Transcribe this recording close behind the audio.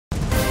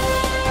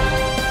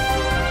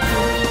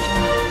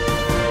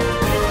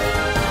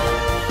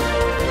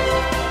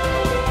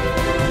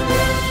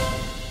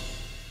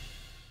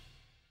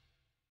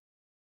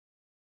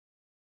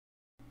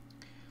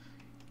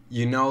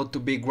You know, to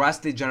be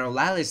grossly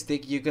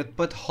generalistic, you could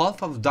put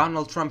half of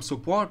Donald Trump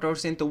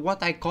supporters into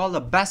what I call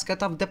a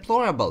basket of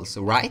deplorables,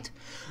 right?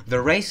 The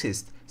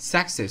racist,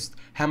 sexist,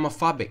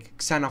 homophobic,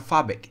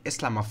 xenophobic,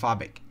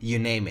 Islamophobic, you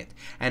name it.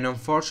 And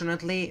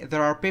unfortunately,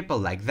 there are people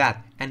like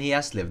that, and he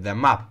has lived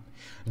them up.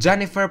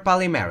 Jennifer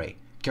Palmieri,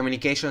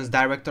 communications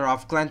director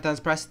of Clinton's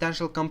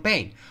presidential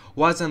campaign,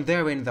 wasn't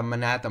there in the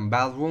Manhattan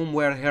ballroom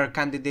where her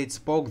candidate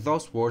spoke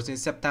those words in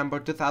September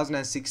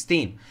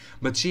 2016,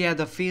 but she had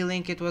a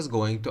feeling it was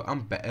going to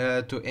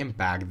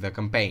impact the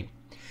campaign.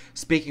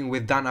 Speaking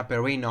with Donna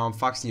Perino on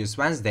Fox News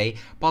Wednesday,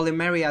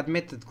 Palmieri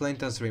admitted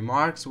Clinton's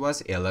remarks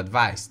was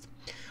ill-advised.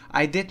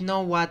 I didn't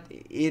know what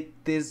it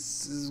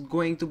is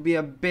going to be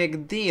a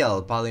big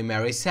deal,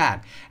 Palmieri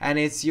said, and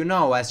it's, you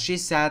know, as she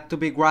said, to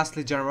be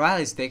grossly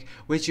generalistic,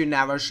 which you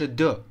never should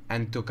do,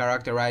 and to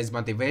characterize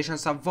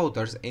motivations of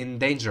voters in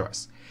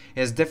dangerous.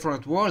 It's a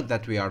different world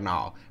that we are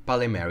now,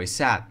 Palmieri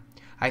said.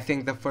 I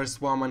think the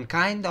first woman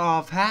kind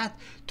of had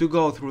to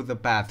go through the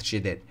path she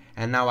did,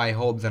 and now I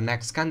hope the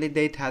next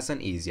candidate has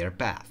an easier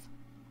path.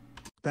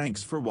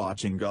 Thanks for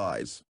watching,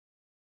 guys.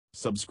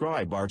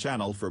 Subscribe our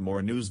channel for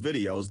more news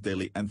videos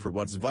daily and for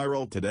what's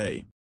viral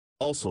today.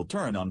 Also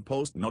turn on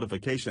post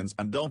notifications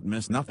and don't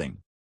miss nothing.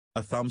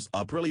 A thumbs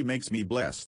up really makes me blessed.